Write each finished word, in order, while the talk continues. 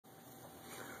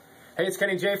Hey, it's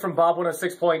Kenny J from Bob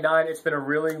 106.9. It's been a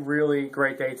really, really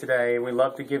great day today. We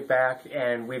love to give back,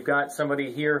 and we've got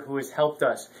somebody here who has helped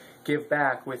us give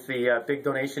back with the big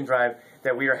donation drive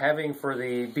that we are having for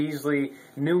the Beasley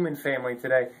Newman family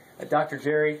today. Dr.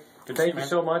 Jerry, thank you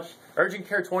so much. Urgent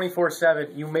Care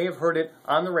 24/7. You may have heard it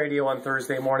on the radio on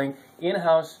Thursday morning.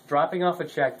 In-house, dropping off a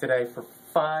check today for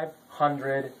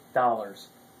 $500.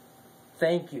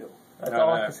 Thank you. That's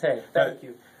all I can say. Thank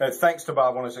you. Thanks to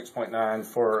Bob 106.9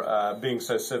 for being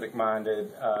so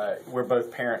civic-minded. We're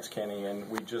both parents, Kenny, and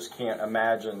we just can't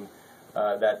imagine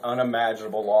that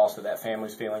unimaginable loss that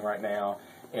family's feeling right now.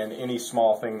 And any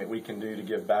small thing that we can do to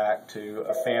give back to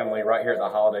a family right here at the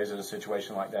holidays in a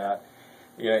situation like that,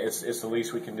 it's the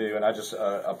least we can do. And I just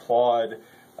applaud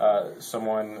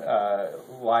someone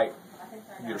like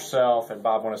yourself and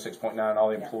Bob 106.9, all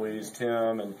the employees,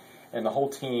 Tim, and the whole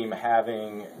team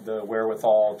having the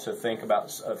wherewithal to think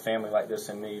about a family like this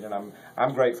in need. And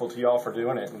I'm grateful to y'all for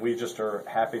doing it, and we just are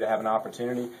happy to have an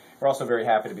opportunity. We're also very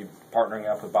happy to be partnering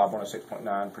up with Bob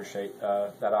 106.9. Appreciate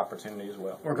that opportunity as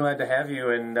well. We're glad to have you,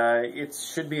 and it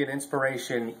should be an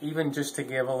inspiration even just to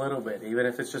give a little bit, even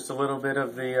if it's just a little bit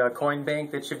of the coin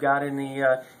bank that you've got in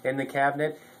the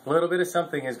cabinet. A little bit of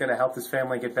something is going to help this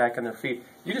family get back on their feet.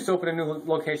 You just opened a new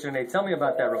location today. Tell me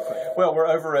about that real quick. Well, we're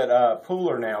over at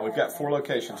Pooler now. We've got 4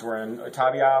 locations. We're in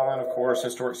Tybee Island, of course,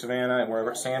 historic Savannah, and we're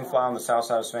over at Sandfly on the south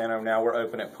side of Savannah. Now we're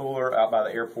open at Pooler out by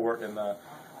the airport in the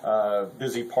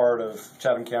busy part of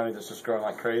Chatham County that's just growing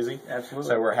like crazy. Absolutely.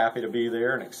 So we're happy to be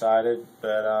there and excited,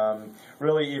 but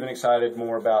really even excited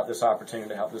more about this opportunity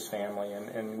to help this family.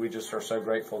 And we just are so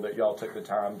grateful that y'all took the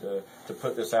time to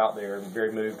put this out there, and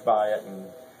very moved by it, and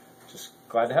just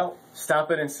glad to help.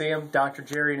 Stop in and see him, Dr.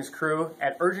 Jerry and his crew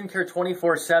at Urgent Care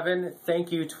 24/7.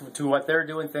 Thank you to what they're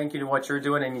doing. Thank you to what you're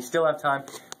doing. And you still have time.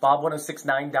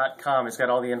 Bob1069.com has got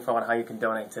all the info on how you can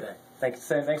donate today.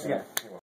 Thanks again.